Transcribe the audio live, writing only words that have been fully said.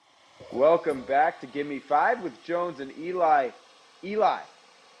Welcome back to Give Me Five with Jones and Eli. Eli,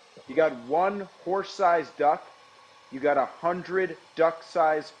 you got one horse-sized duck. You got 100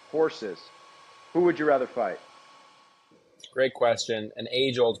 duck-sized horses. Who would you rather fight? Great question, an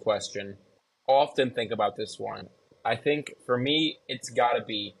age-old question. Often think about this one. I think for me, it's got to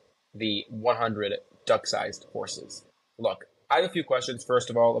be the 100 duck-sized horses. Look, I have a few questions, first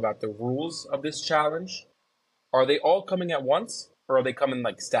of all, about the rules of this challenge. Are they all coming at once, or are they coming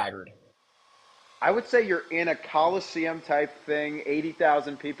like staggered? I would say you're in a coliseum type thing,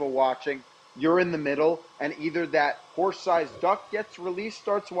 80,000 people watching. You're in the middle, and either that horse-sized duck gets released,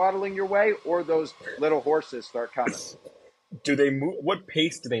 starts waddling your way, or those little horses start coming. Do they move? What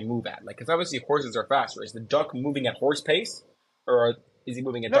pace do they move at? Like, because obviously horses are faster. Is the duck moving at horse pace, or is he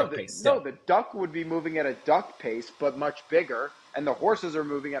moving at No, duck the, pace no, still? the duck would be moving at a duck pace, but much bigger, and the horses are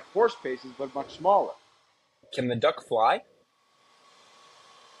moving at horse paces, but much smaller. Can the duck fly?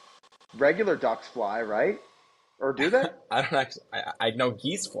 Regular ducks fly, right? Or do they? I don't actually. I know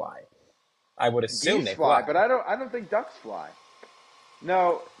geese fly. I would assume Geese they fly, fly. but I don't think ducks fly.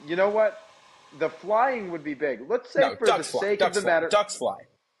 No, you know what? The flying would be big. Let's say No, for the ducks fly. sake of Ducks the fly. matter, Ducks fly.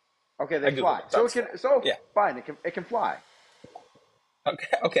 okay, I they Googled fly. it. So it Ducks can fly. so Yeah. fine, it can fly.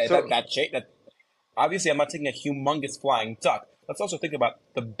 Okay. Okay. So That obviously I'm not taking a humongous flying duck. Let's also think about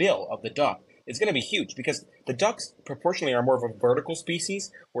the bill of the duck. It's going to be huge because the ducks proportionally are more of a vertical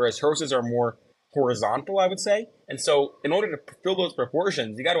species, whereas horses are more horizontal, I would say. And so, in order to fill those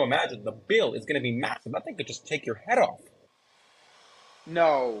proportions, you got to imagine the bill is going to be massive. That thing could just take your head off.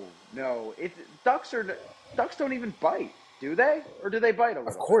 no, no. Ducks don't even bite, do they? Or do they bite a Of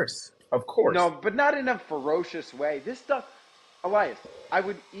little bit? course. Of course. No, but not in a ferocious way. This duck, Elias, I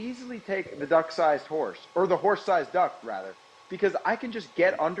would easily take the duck-sized horse, or the horse-sized duck, rather, because I can just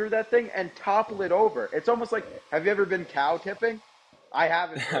get under that thing and topple it over. It's almost like, have you ever been cow tipping? I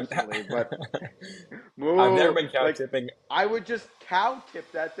haven't personally, but I've never moo, been cow like tipping, I would just cow tip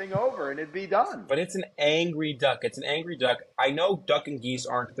that thing over and it'd be done. but it's an angry duck. It's an angry duck. I know duck and geese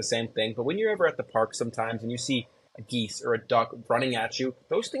aren't the same thing, but when you're ever at the park sometimes and you see a geese or a duck running at you,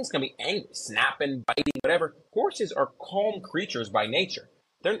 those things can be angry, snapping, biting, whatever. Horses are calm creatures by nature.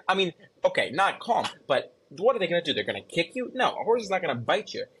 I mean, okay, not calm, but what are they going to do? They're going to kick you? No, a horse is not going to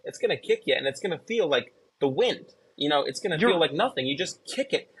bite you. It's going to kick you, and it's going to feel like the wind. It's going to feel You're like nothing. You just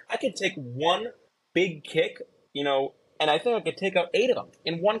kick it. I could take one big kick, and I think I could take out 8 of them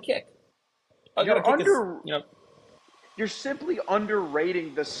in one kick. I got to you're kick this, under you're simply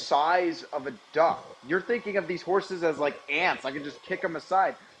underrating the size of a duck. You're thinking of these horses as like ants. I can just kick them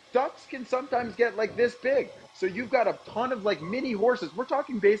aside. Ducks can sometimes get like this big. So you've got a ton of like mini horses. We're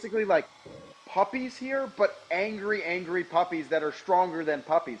talking basically like puppies here, but angry, angry puppies that are stronger than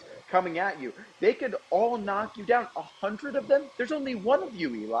puppies coming at you. They could all knock you down. 100 of them? There's only one of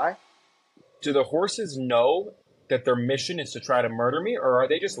you, Eli. do the horses know that their mission is to try to murder me, or are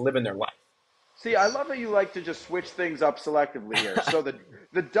they just living their life? See, I love how you like to just switch things up selectively here. So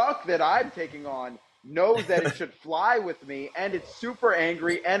the duck that I'm taking on knows that it should fly with me, and it's super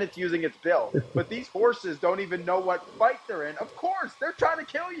angry, and it's using its bill. But these horses don't even know what fight they're in. Of course, they're trying to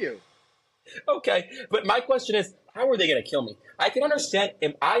kill you. Okay, but my question is, how are they going to kill me? I can understand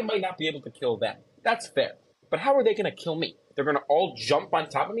if I might not be able to kill them. That's fair. But how are they going to kill me? They're going to all jump on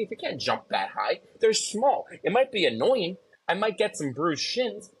top of me? They can't jump that high. They're small. It might be annoying. I might get some bruised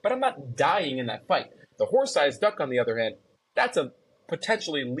shins, but I'm not dying in that fight. The horse-sized duck, on the other hand, that's a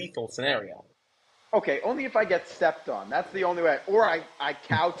potentially lethal scenario. Okay, only if I get stepped on. That's the only way. Or I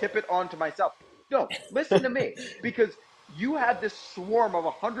cow tip it onto myself. No, listen to me. Because you have this swarm of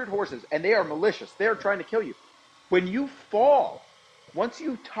 100 horses, and they are malicious. They are trying to kill you. When you fall, once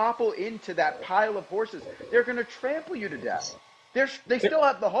you topple into that pile of horses, they're going to trample you to death. They still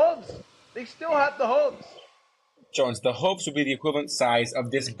have the hooves. They still have the hooves. Jones, the hooves would be the equivalent size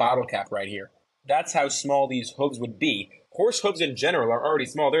of this bottle cap right here. That's how small these hooves would be. Horse hooves in general are already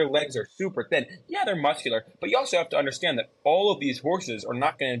small. Their legs are super thin. Yeah, they're muscular, but you also have to understand that all of these horses are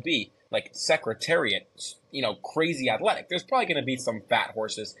not going to be like secretariat, crazy athletic. There's probably going to be some fat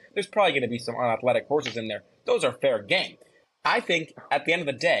horses. There's probably going to be some unathletic horses in there. Those are fair game. I think at the end of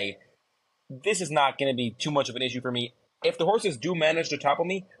the day, this is not going to be too much of an issue for me. If the horses do manage to topple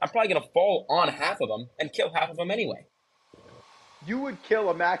me, I'm probably going to fall on half of them and kill half of them anyway. You would kill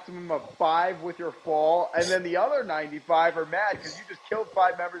a maximum of 5 with your fall, and then the other 95 are mad because you just killed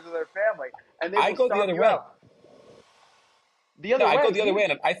 5 members of their family, and they I will go the stomp other you way. out. The No, other I way, go the other way,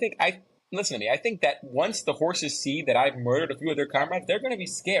 and listen to me. I think that once the horses see that I've murdered a few of their comrades, they're going to be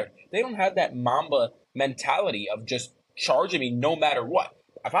scared. They don't have that Mamba mentality of just charging me no matter what.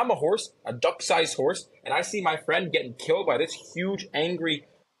 If I'm a horse, a duck-sized horse, and I see my friend getting killed by this huge, angry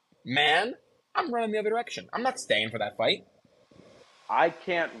man, I'm running the other direction. I'm not staying for that fight. I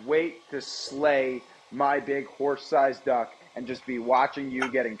can't wait to slay my big horse-sized duck and just be watching you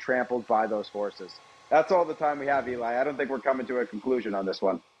getting trampled by those horses. That's all the time we have, Eli. I don't think we're coming to a conclusion on this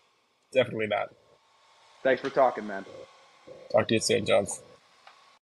one. Definitely not. Thanks for talking, man. Talk to you soon, Jones.